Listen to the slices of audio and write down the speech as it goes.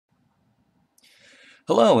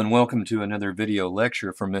Hello and welcome to another video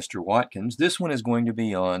lecture from Mr. Watkins. This one is going to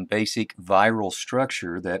be on basic viral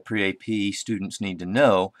structure that pre-AP students need to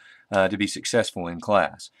know to be successful in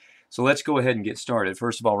class. So let's go ahead and get started.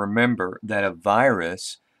 First of all, remember that a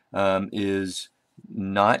virus is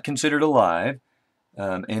not considered alive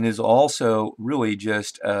and is also really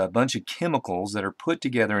just a bunch of chemicals that are put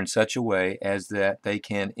together in such a way as that they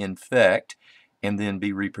can infect and then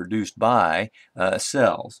be reproduced by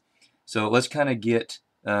cells. So let's kind of get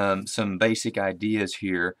some basic ideas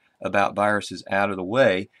here about viruses out of the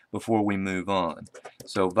way before we move on.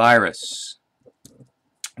 So viruses,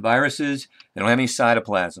 they don't have any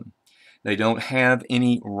cytoplasm. They don't have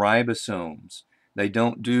any ribosomes. They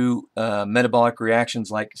don't do metabolic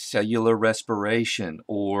reactions like cellular respiration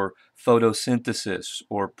or photosynthesis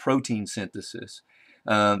or protein synthesis.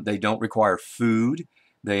 They don't require food.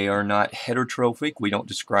 They are not heterotrophic. We don't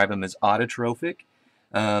describe them as autotrophic.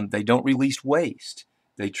 They don't release waste.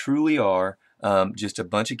 They truly are just a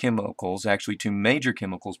bunch of chemicals, actually two major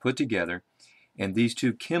chemicals put together, and these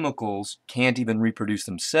two chemicals can't even reproduce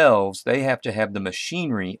themselves. They have to have the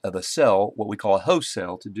machinery of a cell, what we call a host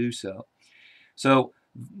cell, to do so. So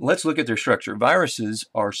let's look at their structure. Viruses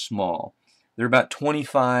are small. They're about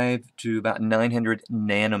 25 to about 900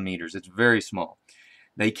 nanometers. It's very small.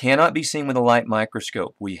 They cannot be seen with a light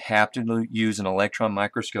microscope. We have to use an electron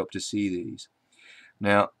microscope to see these.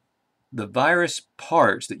 Now, the virus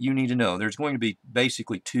parts that you need to know, there's going to be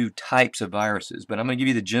basically two types of viruses, but I'm going to give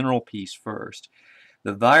you the general piece first.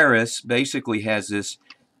 The virus basically has this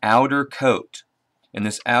outer coat, and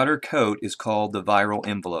this outer coat is called the viral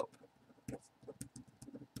envelope.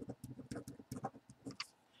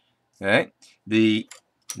 Okay? The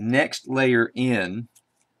next layer in,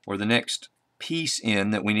 or the next piece in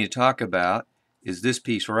that we need to talk about is this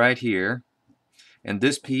piece right here, and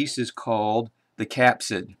this piece is called the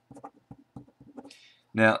capsid.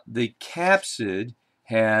 Now, the capsid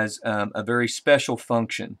has a very special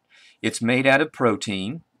function. It's made out of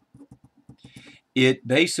protein. It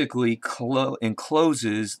basically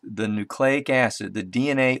encloses the nucleic acid, the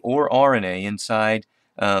DNA or RNA inside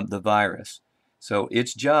the virus. So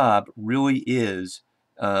its job really is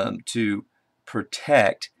to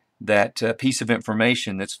protect that piece of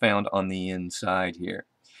information that's found on the inside here.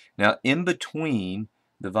 Now, in between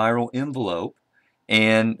the viral envelope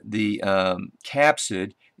and the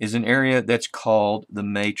capsid is an area that's called the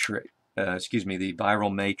matrix, the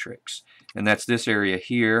viral matrix. And that's this area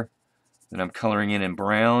here that I'm coloring in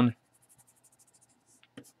brown.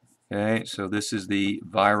 Okay, so this is the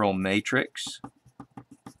viral matrix.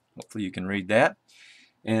 Hopefully you can read that.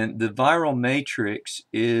 And the viral matrix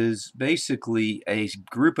is basically a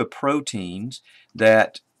group of proteins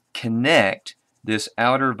that connect this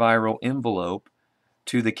outer viral envelope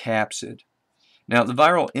to the capsid. Now, the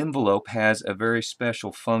viral envelope has a very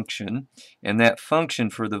special function, and that function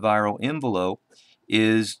for the viral envelope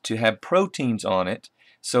is to have proteins on it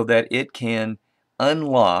so that it can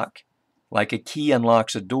unlock, like a key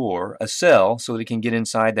unlocks a door, a cell, so that it can get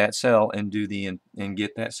inside that cell and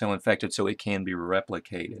get that cell infected so it can be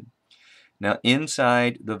replicated. Now,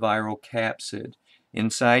 inside the viral capsid,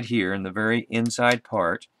 inside here, in the very inside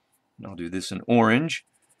part, and I'll do this in orange,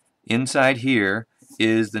 inside here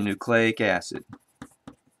is the nucleic acid.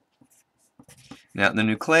 Now, the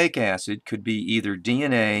nucleic acid could be either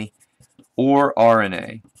DNA or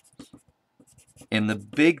RNA. And the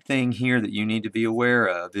big thing here that you need to be aware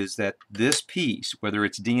of is that this piece, whether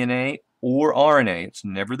it's DNA or RNA,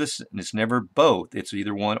 it's never both. It's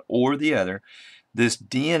either one or the other. This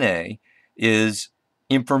DNA is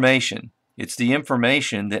information. It's the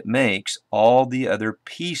information that makes all the other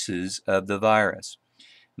pieces of the virus.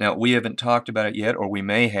 Now, we haven't talked about it yet, or we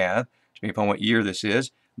may have, depending upon what year this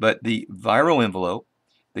is, but the viral envelope,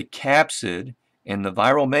 the capsid, and the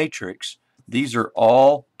viral matrix, these are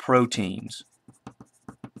all proteins.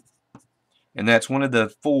 And that's one of the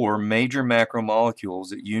four major macromolecules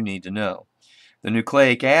that you need to know. The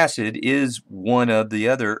nucleic acid is one of the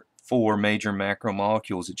other four major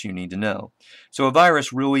macromolecules that you need to know. So a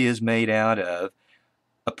virus really is made out of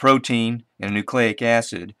a protein and a nucleic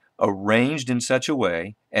acid arranged in such a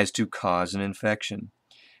way as to cause an infection.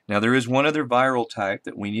 Now, there is one other viral type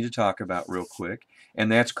that we need to talk about real quick,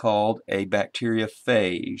 and that's called a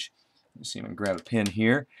bacteriophage. Let's see, I'm going to grab a pen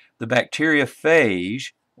here. The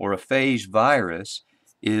bacteriophage, or a phage virus,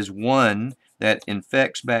 is one that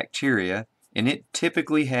infects bacteria, and it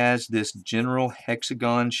typically has this general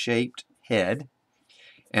hexagon-shaped head,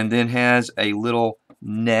 and then has a little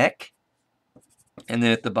neck, and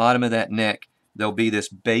then at the bottom of that neck there'll be this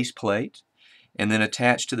base plate, and then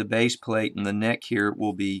attached to the base plate and the neck here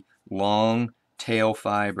will be long tail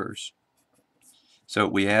fibers. So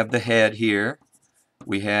we have the head here.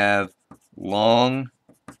 We have long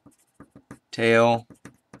tail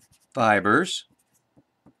fibers.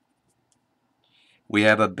 We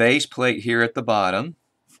have a base plate here at the bottom.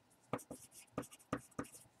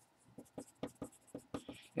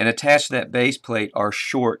 And attached to that base plate are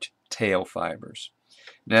short tail fibers.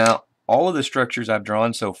 Now, all of the structures I've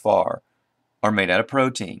drawn so far are made out of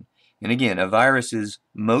protein. And again, a virus is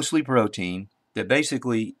mostly protein that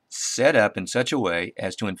basically set up in such a way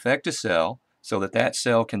as to infect a cell so that that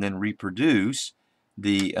cell can then reproduce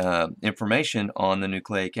the information on the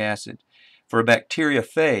nucleic acid. For a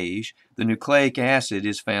bacteriophage, the nucleic acid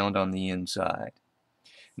is found on the inside.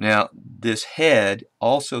 Now, this head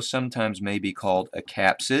also sometimes may be called a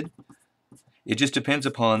capsid. It just depends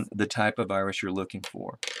upon the type of virus you're looking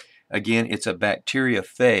for. Again, it's a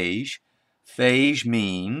bacteriophage. Phage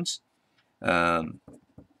means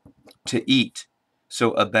to eat.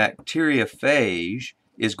 So a bacteriophage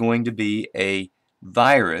is going to be a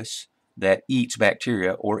virus that eats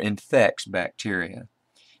bacteria or infects bacteria.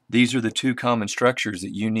 These are the two common structures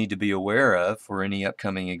that you need to be aware of for any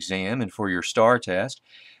upcoming exam and for your STAR test.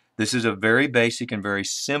 This is a very basic and very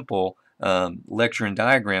simple lecture and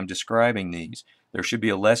diagram describing these. There should be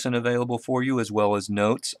a lesson available for you as well as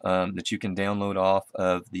notes that you can download off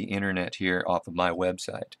of the internet here off of my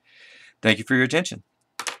website. Thank you for your attention.